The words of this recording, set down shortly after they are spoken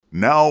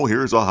Now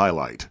here's a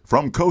highlight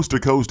from Coast to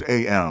Coast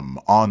AM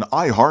on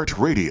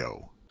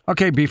iHeartRadio.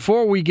 Okay,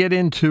 before we get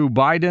into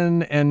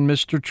Biden and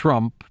Mr.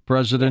 Trump,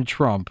 President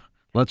Trump,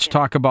 let's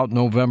talk about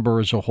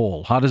November as a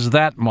whole. How does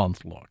that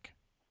month look?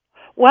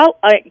 Well,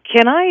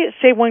 can I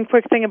say one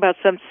quick thing about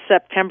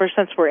September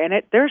since we're in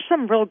it? There's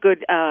some real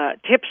good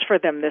tips for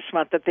them this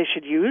month that they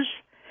should use.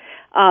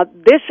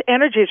 This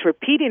energy is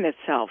repeating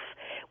itself.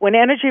 When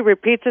energy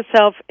repeats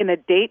itself in a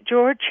date,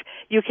 George,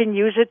 you can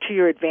use it to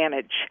your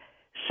advantage.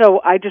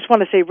 So I just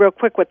want to say real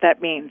quick what that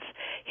means.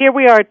 Here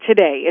we are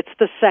today. It's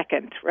the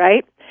 2nd,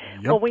 right?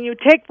 Yep. Well, when you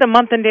take the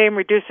month and day and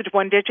reduce it to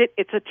one digit,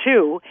 it's a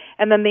 2,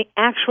 and then the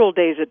actual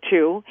day is a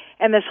 2,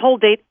 and this whole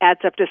date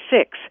adds up to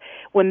 6.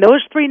 When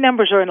those three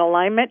numbers are in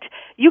alignment,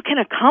 you can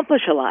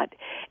accomplish a lot.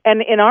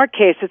 And in our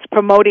case, it's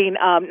promoting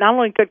not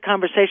only good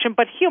conversation,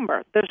 but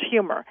humor. There's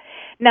humor.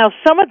 Now,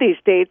 some of these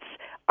dates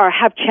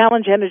have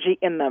challenge energy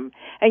in them.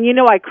 And you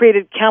know I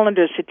created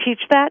calendars to teach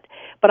that,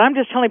 but I'm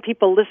just telling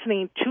people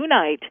listening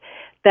tonight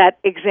that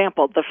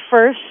example, the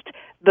 1st,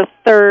 the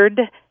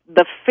 3rd,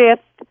 the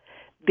 5th,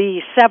 the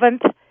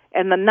 7th,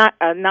 and not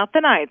the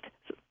 9th,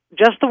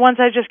 just the ones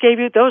I just gave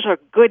you, those are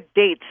good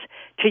dates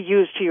to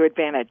use to your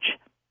advantage.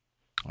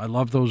 I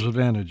love those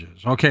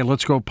advantages. Okay,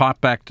 let's go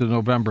pop back to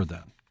November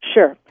then.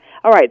 Sure.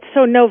 All right,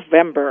 so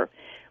November.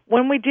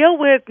 When we deal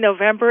with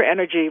November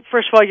energy,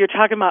 first of all, you're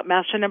talking about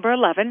master number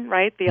 11,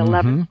 right? The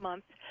 11th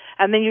month.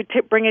 And then you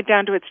bring it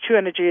down to its true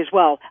energy as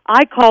well.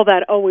 I call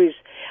that always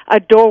a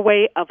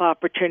doorway of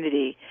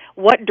opportunity.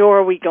 What door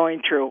are we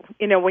going through?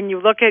 You know, when you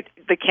look at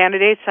the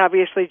candidates,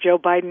 obviously Joe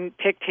Biden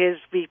picked his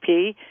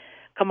VP,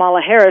 Kamala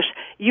Harris.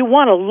 You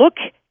want to look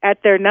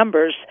at their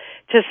numbers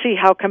to see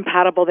how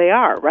compatible they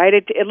are, right?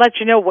 It lets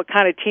you know what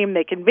kind of team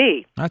they can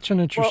be. That's an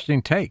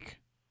interesting take.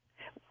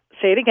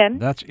 Say it again.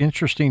 That's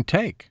interesting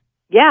take.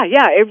 Yeah,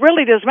 it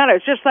really does matter.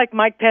 It's just like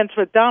Mike Pence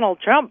with Donald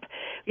Trump.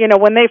 You know,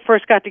 when they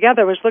first got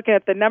together, I was looking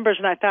at the numbers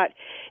and I thought,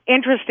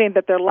 interesting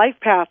that their life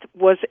path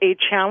was a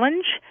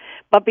challenge,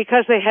 but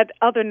because they had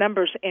other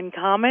numbers in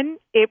common,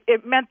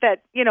 it meant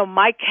that, you know,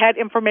 Mike had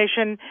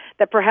information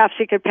that perhaps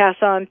he could pass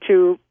on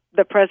to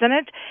the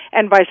president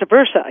and vice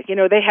versa. You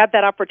know, they had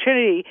that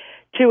opportunity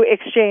to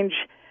exchange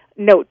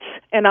notes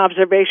and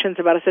observations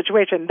about a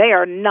situation. They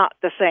are not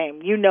the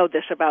same. You know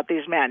this about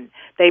these men.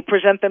 They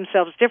present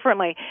themselves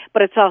differently,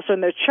 but it's also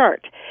in their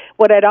chart.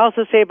 What I'd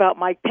also say about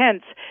Mike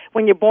Pence,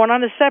 when you're born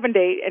on a 7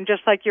 day, and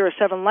just like you're a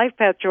 7 life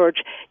path, George,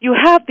 you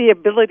have the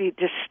ability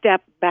to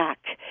step back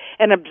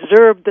and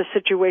observe the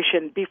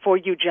situation before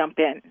you jump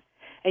in.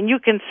 And you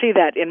can see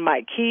that in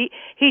Mike. He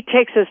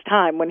takes his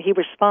time when he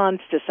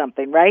responds to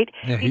something, right?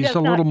 Yeah, he's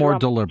a little more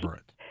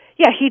deliberate.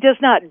 Yeah, he does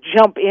not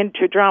jump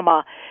into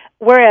drama,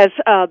 whereas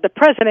the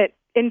president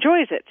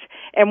enjoys it.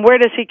 And where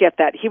does he get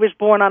that? He was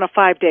born on a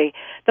 5 day.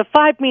 The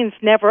 5 means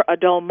never a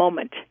dull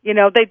moment. You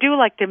know, they do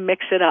like to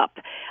mix it up.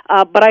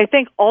 But I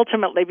think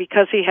ultimately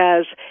because he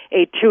has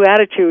a 2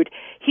 attitude,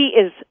 he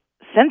is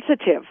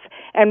sensitive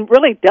and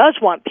really does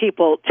want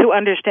people to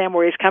understand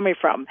where he's coming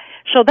from.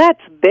 So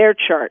that's their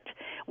chart.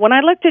 When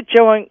I looked at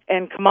Joe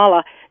and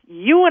Kamala,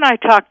 you and I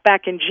talked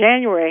back in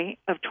January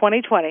of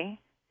 2020.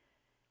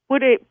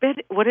 Would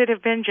it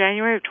have been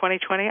January of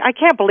 2020? I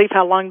can't believe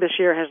how long this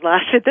year has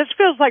lasted. This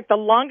feels like the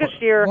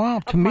longest year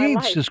to me,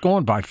 it's just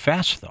going by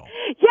fast, though.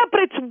 Yeah,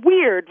 but it's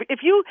weird. If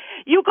you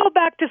go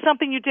back to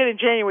something you did in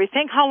January,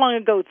 think how long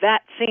ago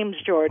that seems,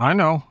 George. I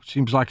know.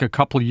 Seems like a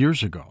couple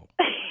years ago.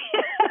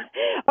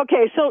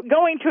 Okay, so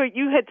going to it,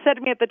 you had said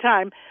to me at the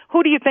time,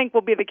 who do you think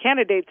will be the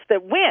candidates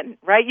that win,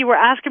 right? You were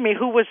asking me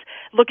who was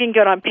looking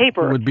good on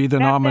paper. Who would be the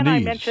nominees? Then I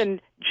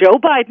mentioned Joe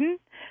Biden,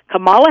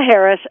 Kamala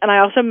Harris, and I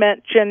also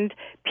mentioned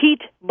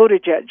Pete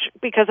Buttigieg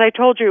because I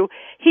told you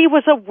he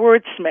was a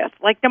wordsmith.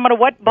 Like no matter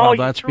what ball you threw at him.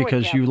 Well, that's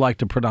because you like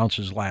to pronounce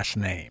his last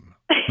name.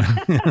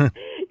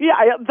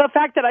 Yeah, the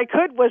fact that I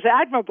could was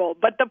admirable.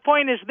 But the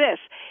point is this.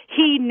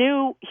 He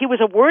knew he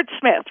was a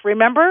wordsmith,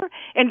 remember?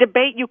 In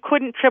debate, you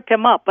couldn't trip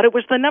him up, but it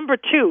was the number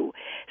 2.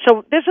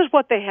 So this is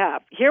what they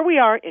have. Here we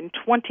are in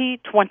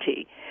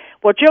 2020.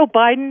 Well, Joe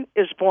Biden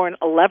is born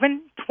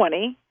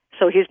 11/20,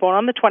 so he's born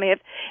on the 20th,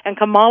 and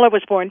Kamala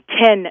was born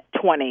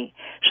 10/20.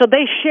 So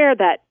they share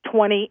that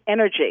 20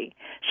 energy.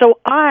 So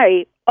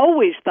I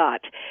always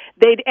thought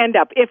they'd end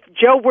up, if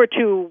Joe were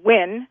to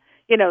win,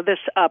 you know, this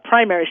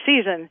primary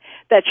season,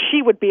 that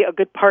she would be a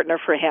good partner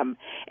for him.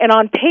 And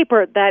on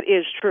paper, that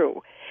is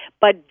true.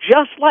 But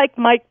just like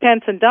Mike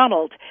Pence and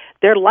Donald,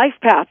 their life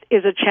path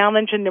is a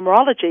challenge in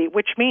numerology,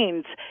 which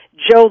means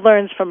Joe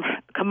learns from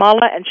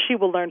Kamala and she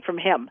will learn from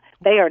him.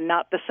 They are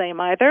not the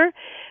same either.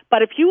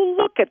 But if you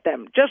look at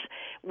them, just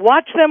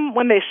watch them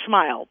when they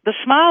smile. The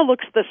smile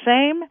looks the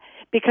same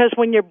because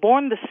when you're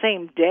born the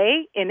same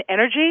day in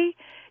energy,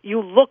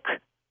 you look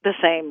the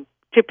same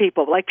to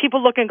people. Like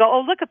people look and go,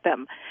 oh, look at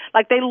them.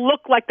 Like they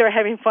look like they're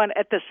having fun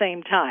at the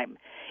same time.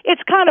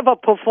 It's kind of a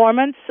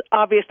performance.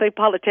 Obviously,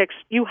 politics,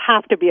 you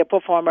have to be a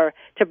performer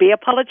to be a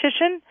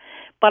politician,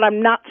 but I'm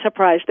not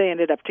surprised they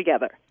ended up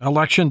together.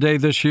 Election day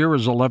this year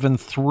is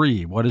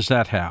 11/3. What does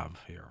that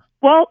have here?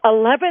 Well,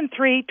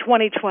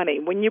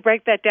 11/3/2020. When you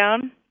break that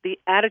down, the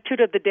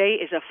attitude of the day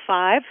is a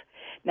 5.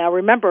 Now,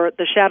 remember,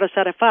 the shadow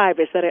side of 5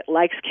 is that it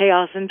likes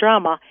chaos and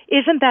drama.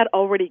 Isn't that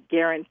already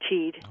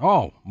guaranteed?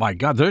 Oh, my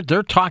God.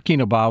 They're talking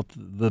about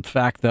the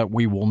fact that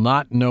we will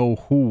not know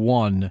who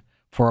won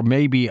for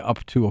maybe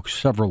up to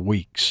several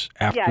weeks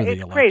after the election.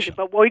 Yeah, it's crazy,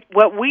 but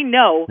what we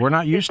know We're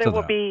not is used there to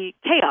will that. be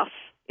chaos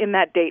in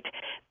that date.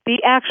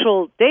 The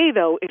actual day,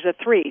 though, is a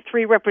 3.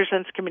 3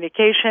 represents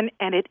communication,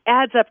 and it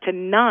adds up to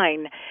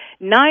 9.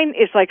 9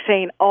 is like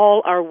saying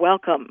all are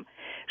welcome.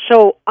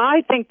 So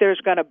I think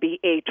there's going to be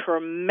a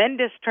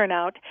tremendous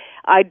turnout.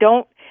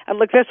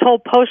 Look, this whole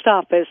post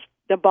office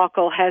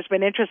debacle has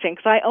been interesting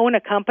because I own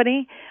a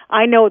company.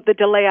 I know the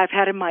delay I've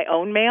had in my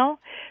own mail.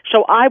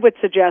 So I would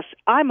suggest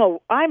I'm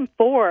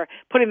for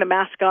putting the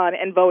mask on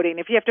and voting.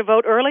 If you have to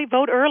vote early,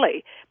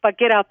 but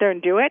get out there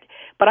and do it.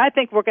 But I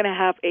think we're going to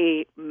have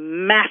a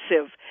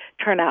massive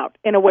turnout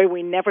in a way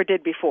we never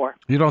did before.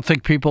 You don't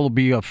think people will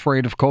be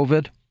afraid of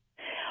COVID?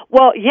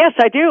 Well, yes,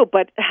 I do,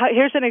 but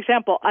here's an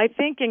example. I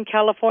think in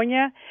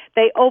California,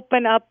 they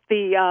open up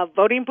the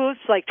voting booths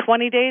like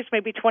 20 days,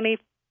 maybe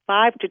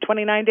 25 to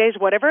 29 days,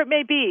 whatever it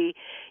may be.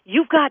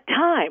 You've got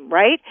time,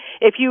 right?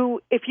 If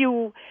you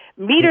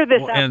meter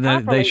this out and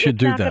properly, they should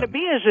it's do not going that. to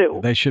be a zoo.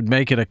 They should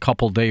make it a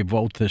couple-day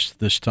vote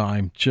this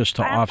time just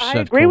to offset I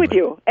agree COVID. with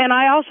you. And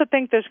I also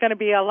think there's going to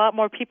be a lot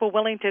more people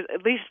willing to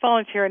at least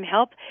volunteer and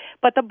help.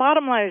 But the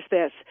bottom line is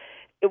this.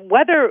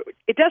 Whether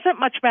it doesn't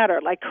much matter,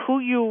 like who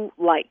you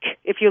like.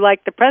 If you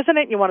like the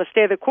president, you want to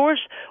stay the course,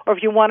 or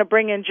if you want to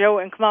bring in Joe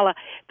and Kamala.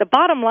 The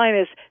bottom line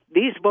is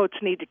these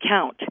votes need to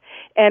count.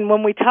 And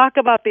when we talk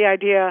about the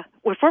idea,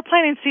 if we're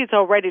planting seeds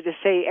already to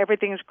say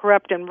everything's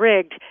corrupt and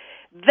rigged,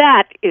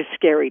 that is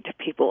scary to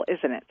people,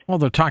 isn't it? Well,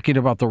 they're talking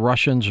about the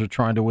Russians are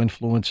trying to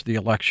influence the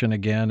election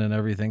again and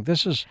everything.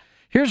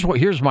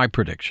 Here's my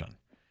prediction.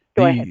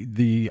 Go ahead.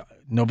 The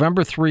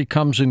November 3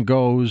 comes and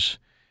goes.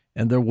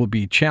 And there will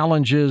be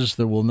challenges.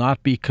 There will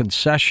not be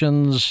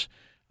concessions.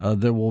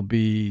 There will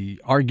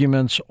be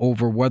arguments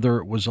over whether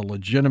it was a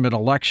legitimate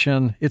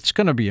election. It's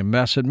going to be a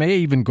mess. It may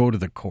even go to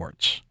the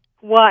courts.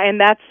 Well, and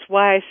that's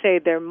why I say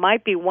there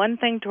might be one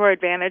thing to our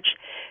advantage.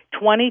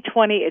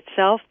 2020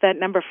 itself, that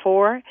number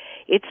 4,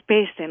 it's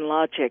based in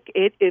logic.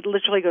 It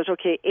literally goes,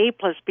 okay, A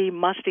plus B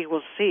must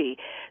equal C.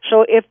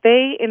 So if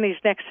they, in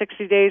these next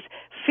 60 days,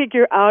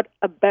 figure out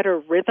a better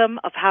rhythm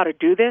of how to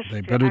do this.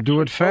 They better do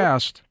it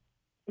fast.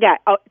 Yeah,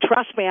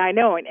 trust me, I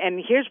know. And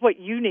here's what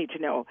you need to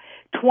know.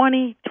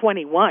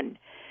 2021,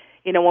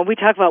 when we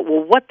talk about,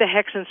 well, what the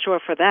heck's in store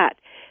for that?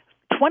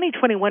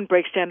 2021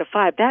 breaks down to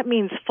 5. That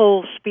means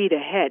full speed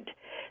ahead.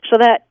 So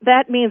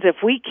that means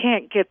if we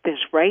can't get this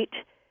right,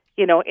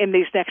 in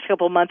these next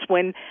couple of months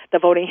when the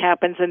voting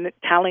happens and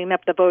tallying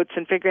up the votes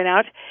and figuring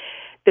out,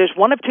 there's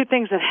one of two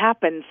things that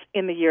happens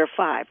in the year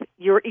 5.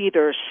 You're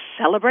either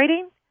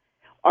celebrating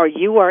or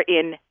you are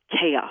in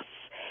chaos.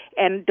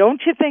 And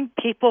don't you think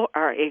people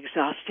are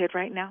exhausted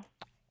right now?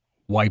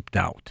 Wiped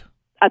out.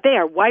 They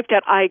are wiped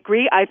out. I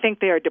agree. I think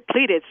they are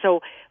depleted.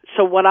 So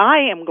what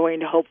I am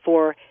going to hope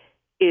for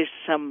is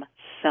some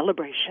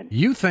celebration.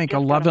 You think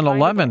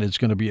 11/11 is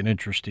going to be an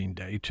interesting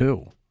day,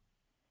 too.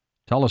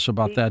 Tell us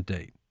about that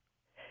date.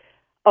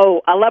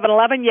 Oh,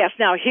 11/11, yes.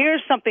 Now,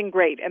 here's something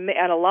great, and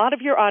a lot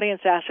of your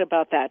audience asked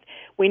about that.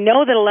 We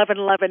know that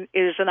 11/11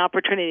 is an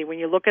opportunity. When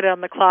you look at it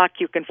on the clock,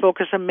 you can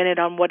focus a minute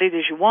on what it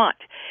is you want.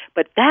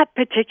 But that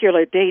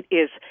particular date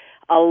is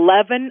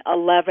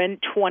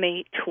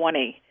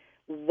 11/11/2020.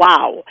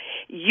 Wow.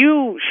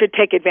 You should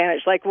take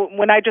advantage. Like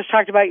when I just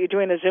talked about you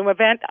doing a Zoom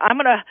event, I'm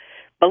going to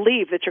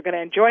believe that you're going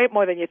to enjoy it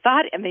more than you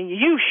thought, and then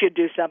you should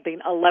do something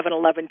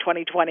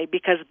 11/11/2020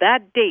 because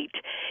that date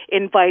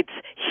invites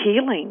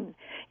healing.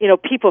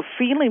 People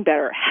feeling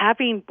better,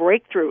 having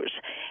breakthroughs.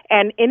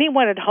 And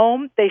anyone at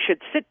home, they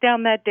should sit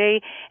down that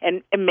day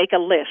and make a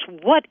list.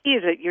 What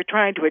is it you're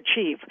trying to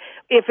achieve?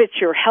 If it's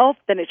your health,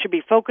 then it should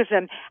be focused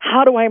on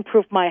how do I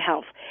improve my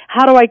health?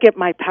 How do I get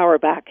my power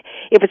back?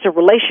 If it's a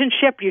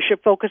relationship, you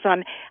should focus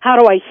on how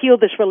do I heal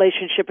this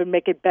relationship and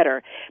make it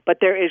better? But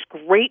there is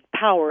great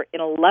power in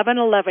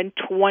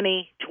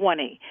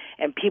 11/11/2020,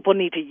 and people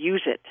need to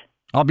use it.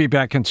 I'll be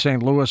back in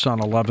St. Louis on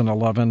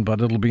 11/11, but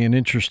it'll be an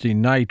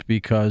interesting night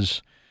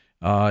because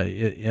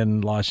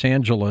in Los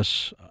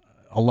Angeles,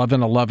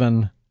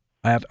 11/11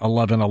 at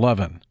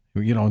 11/11.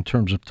 In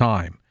terms of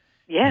time.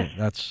 Yes,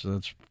 that's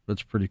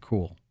pretty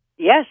cool.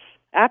 Yes,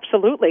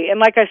 absolutely. And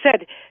like I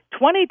said,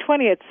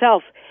 2020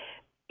 itself,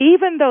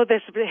 even though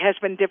this has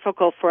been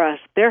difficult for us,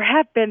 there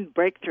have been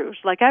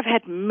breakthroughs. Like I've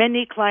had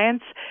many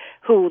clients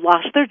who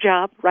lost their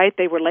job, right?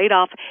 They were laid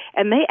off,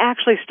 and they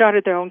actually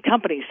started their own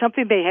company,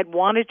 something they had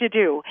wanted to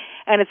do,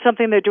 and it's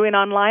something they're doing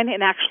online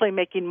and actually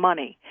making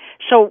money.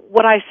 So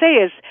what I say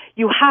is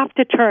you have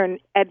to turn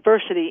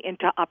adversity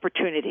into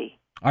opportunity.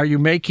 Are you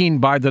making,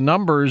 by the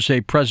numbers,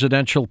 a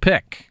presidential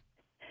pick?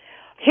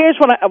 Here's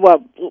what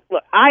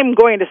I'm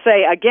going to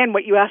say, again,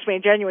 what you asked me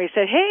in January. You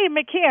said, hey,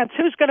 McCants,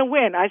 who's going to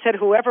win? I said,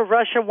 whoever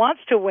Russia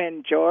wants to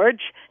win,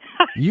 George.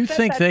 You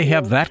think they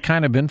have that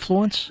kind of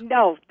influence?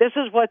 No, this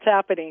is what's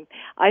happening.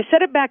 I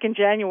said it back in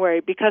January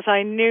because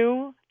I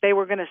knew they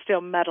were going to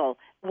still meddle.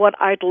 what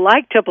I'd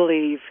like to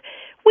believe,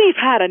 we've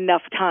had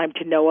enough time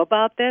to know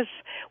about this.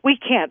 We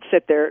can't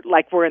sit there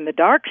like we're in the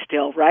dark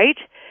still, right?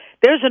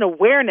 There's an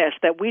awareness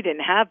that we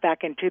didn't have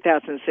back in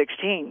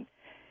 2016.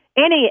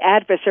 Any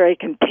adversary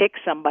can pick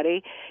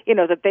somebody,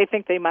 that they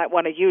think they might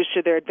want to use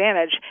to their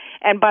advantage.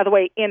 And by the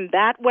way, in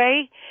that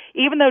way,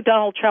 even though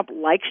Donald Trump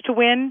likes to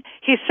win,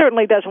 he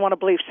certainly doesn't want to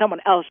believe someone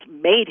else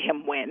made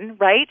him win,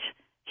 right?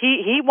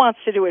 He wants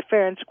to do it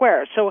fair and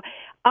square. So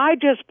I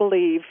just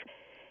believe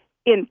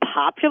in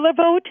popular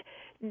vote,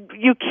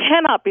 you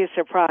cannot be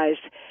surprised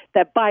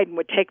that Biden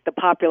would take the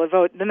popular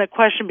vote. Then the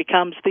question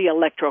becomes the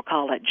Electoral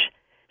College.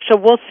 So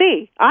we'll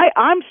see.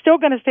 I'm still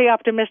going to stay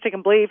optimistic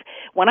and believe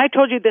when I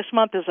told you this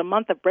month is a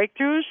month of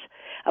breakthroughs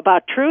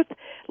about truth,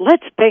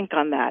 let's bank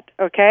on that,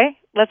 okay?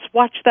 Let's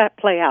watch that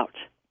play out.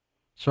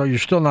 So you're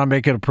still not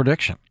making a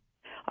prediction?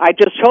 I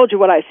just told you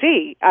what I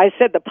see. I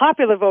said the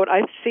popular vote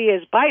I see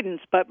is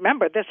Biden's, but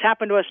remember, this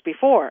happened to us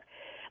before.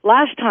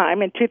 Last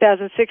time in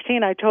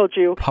 2016, I told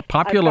you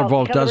popular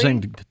vote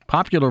isn't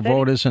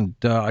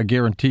a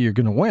guarantee you're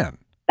going to win.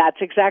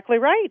 That's exactly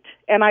right.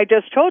 And I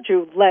just told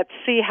you, let's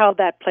see how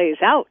that plays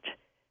out,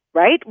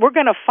 right? We're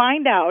going to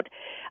find out.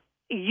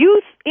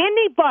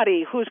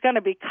 Anybody who's going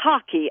to be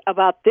cocky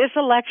about this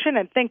election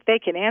and think they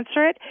can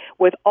answer it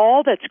with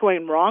all that's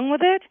going wrong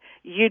with it,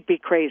 you'd be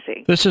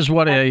crazy. This is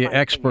what an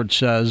expert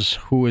says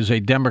who is a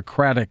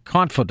Democratic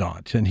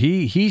confidant. And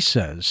he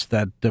says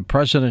that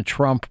President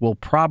Trump will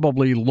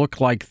probably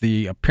look like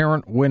the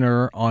apparent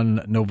winner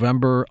on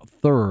November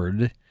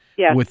 3rd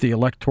with the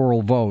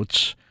electoral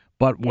votes.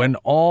 But when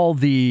all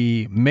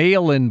the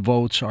mail-in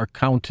votes are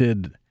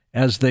counted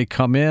as they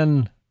come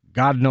in,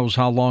 God knows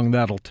how long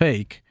that'll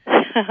take,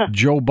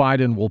 Joe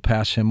Biden will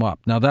pass him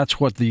up. Now, that's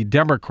what the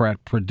Democrat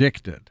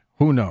predicted.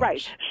 Who knows?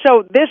 Right.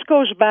 So this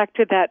goes back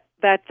to that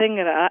thing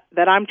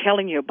that I'm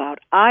telling you about.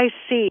 I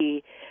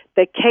see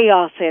the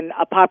chaos in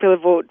a popular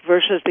vote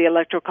versus the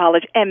Electoral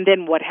College, and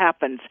then what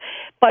happens.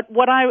 But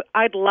what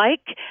I'd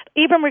like,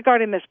 even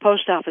regarding this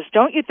post office,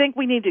 don't you think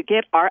we need to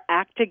get our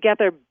act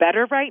together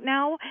better right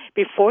now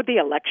before the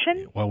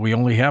election? Well, we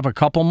only have a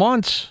couple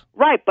months.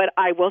 Right, but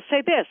I will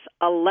say this,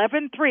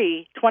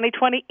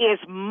 11/3/2020 is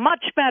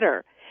much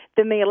better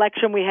than the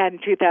election we had in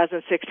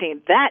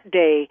 2016. That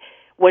day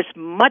was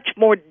much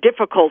more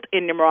difficult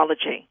in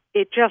numerology.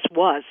 It just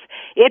was.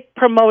 It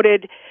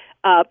promoted...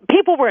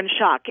 people were in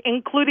shock,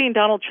 including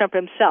Donald Trump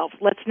himself.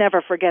 Let's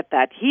never forget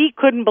that. He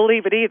couldn't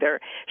believe it either.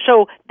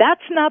 So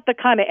that's not the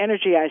kind of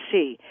energy I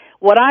see.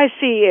 What I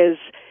see is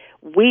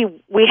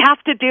we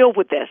have to deal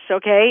with this,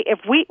 okay? If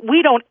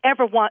we don't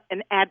ever want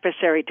an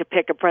adversary to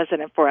pick a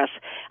president for us.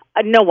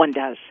 No one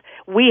does.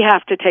 We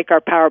have to take our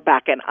power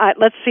back, and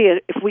let's see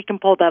if we can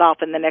pull that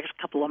off in the next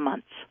couple of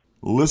months.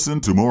 Listen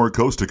to more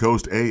Coast to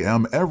Coast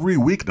AM every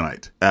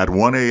weeknight at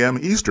 1 a.m.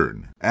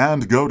 Eastern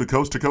and go to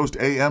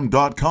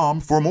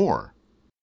coasttocoastam.com for more.